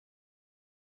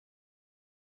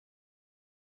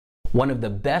One of the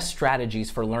best strategies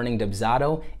for learning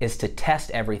Dubsado is to test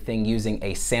everything using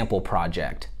a sample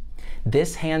project.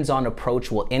 This hands-on approach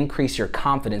will increase your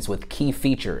confidence with key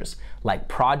features like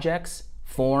projects,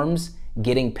 forms,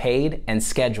 getting paid, and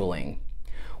scheduling.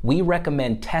 We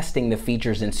recommend testing the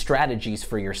features and strategies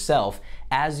for yourself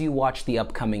as you watch the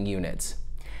upcoming units.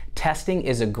 Testing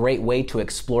is a great way to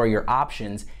explore your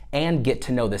options and get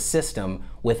to know the system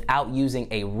without using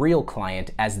a real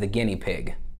client as the guinea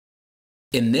pig.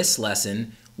 In this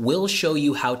lesson, we'll show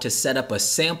you how to set up a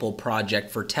sample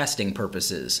project for testing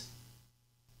purposes.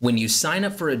 When you sign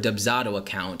up for a Dubsado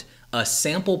account, a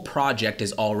sample project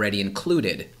is already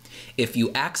included. If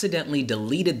you accidentally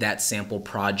deleted that sample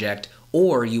project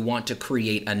or you want to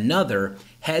create another,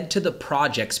 head to the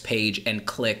Projects page and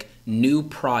click New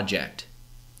Project.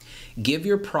 Give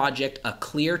your project a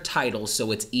clear title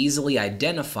so it's easily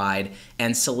identified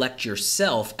and select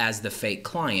yourself as the fake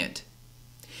client.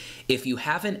 If you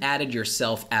haven't added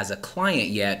yourself as a client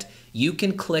yet, you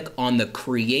can click on the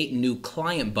Create New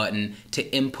Client button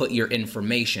to input your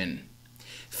information.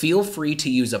 Feel free to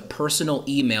use a personal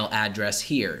email address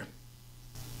here.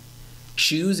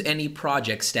 Choose any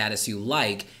project status you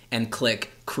like and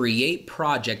click Create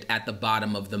Project at the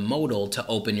bottom of the modal to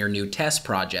open your new test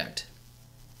project.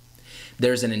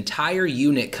 There's an entire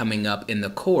unit coming up in the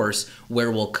course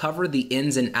where we'll cover the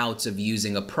ins and outs of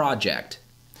using a project.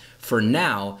 For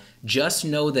now, just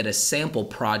know that a sample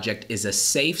project is a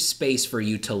safe space for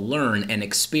you to learn and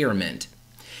experiment.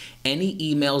 Any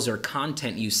emails or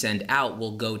content you send out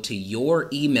will go to your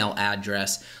email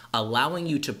address, allowing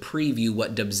you to preview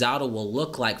what Dubsado will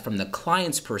look like from the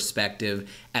client's perspective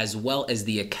as well as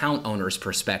the account owner's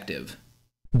perspective.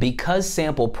 Because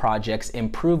sample projects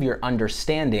improve your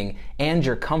understanding and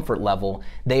your comfort level,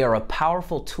 they are a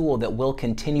powerful tool that we'll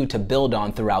continue to build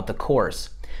on throughout the course.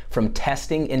 From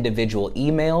testing individual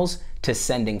emails, to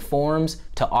sending forms,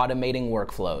 to automating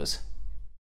workflows.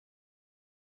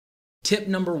 Tip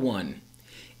number 1.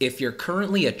 If you're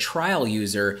currently a trial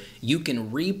user, you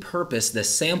can repurpose the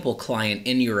sample client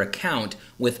in your account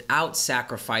without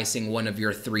sacrificing one of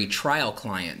your 3 trial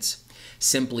clients.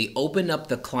 Simply open up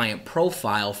the client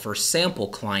profile for sample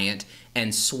client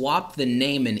and swap the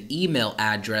name and email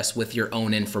address with your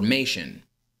own information.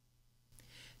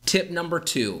 Tip number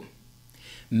 2.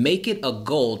 Make it a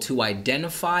goal to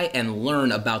identify and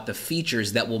learn about the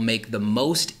features that will make the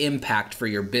most impact for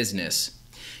your business.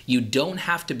 You don't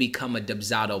have to become a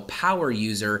Dubsado power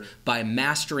user by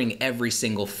mastering every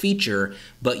single feature,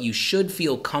 but you should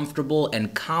feel comfortable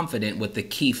and confident with the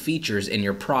key features in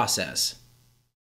your process.